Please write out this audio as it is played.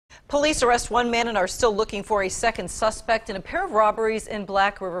Police arrest one man and are still looking for a second suspect in a pair of robberies in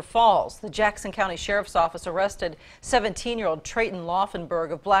Black River Falls. The Jackson County Sheriff's Office arrested 17-year-old Trayton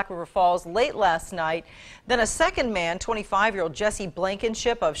Laufenberg of Black River Falls late last night. Then a second man, 25-year-old Jesse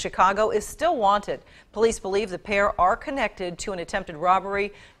Blankenship of Chicago, is still wanted. Police believe the pair are connected to an attempted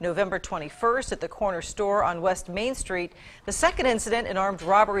robbery November 21st at the corner store on West Main Street. The second incident, an armed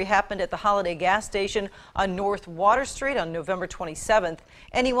robbery, happened at the Holiday gas station on North Water Street on November 27th.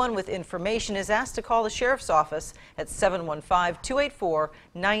 Anyone with information is asked to call the Sheriff's Office at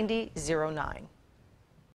 715-284-9009.